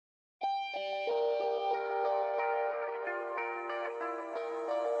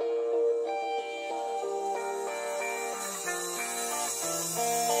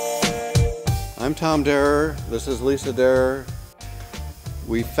I'm Tom Derer. This is Lisa Derer.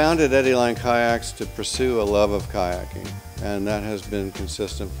 We founded Eddyline Kayaks to pursue a love of kayaking, and that has been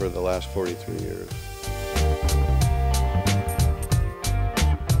consistent for the last 43 years.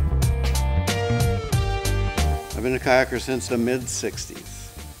 I've been a kayaker since the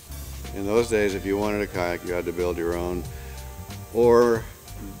mid-60s. In those days, if you wanted a kayak, you had to build your own or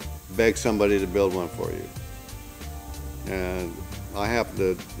beg somebody to build one for you. And I happen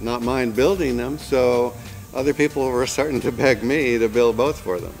to not mind building them, so other people were starting to beg me to build both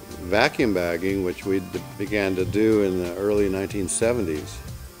for them. Vacuum bagging, which we began to do in the early 1970s,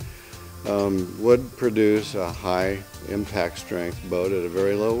 would produce a high impact strength boat at a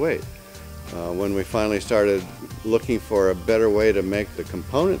very low weight. When we finally started looking for a better way to make the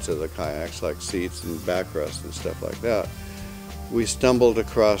components of the kayaks, like seats and backrest and stuff like that, we stumbled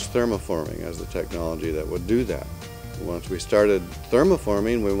across thermoforming as the technology that would do that. Once we started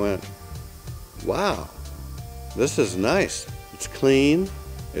thermoforming, we went, wow, this is nice. It's clean,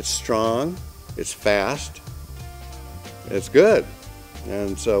 it's strong, it's fast, it's good.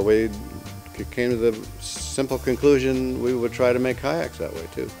 And so we came to the simple conclusion we would try to make kayaks that way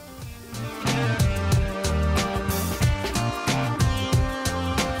too.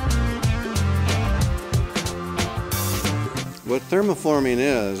 What thermoforming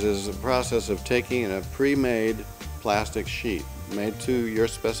is a process of taking a pre-made plastic sheet made to your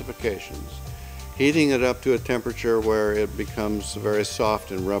specifications, heating it up to a temperature where it becomes very soft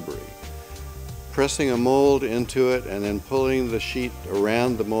and rubbery, pressing a mold into it, and then pulling the sheet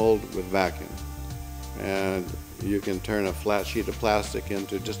around the mold with vacuum. And you can turn a flat sheet of plastic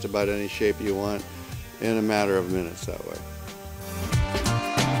into just about any shape you want in a matter of minutes that way.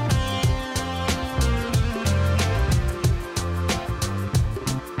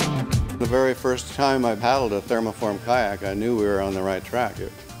 The very first time I paddled a thermoform kayak, I knew we were on the right track.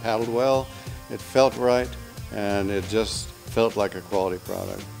 It paddled well, it felt right, and it just felt like a quality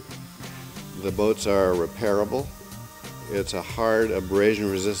product. The boats are repairable. It's a hard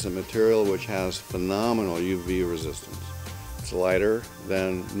abrasion-resistant material which has phenomenal UV resistance. It's lighter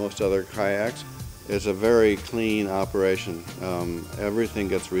than most other kayaks. It's a very clean operation. Everything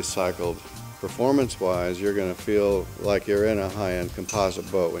gets recycled. Performance-wise, you're going to feel like you're in a high-end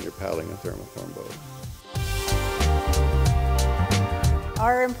composite boat when you're paddling a thermoform boat.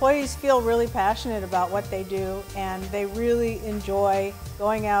 Our employees feel really passionate about what they do, and they really enjoy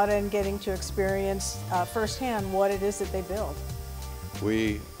going out and getting to experience firsthand what it is that they build.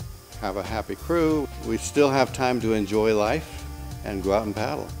 We have a happy crew. We still have time to enjoy life and go out and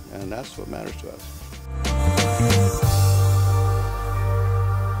paddle, and that's what matters to us.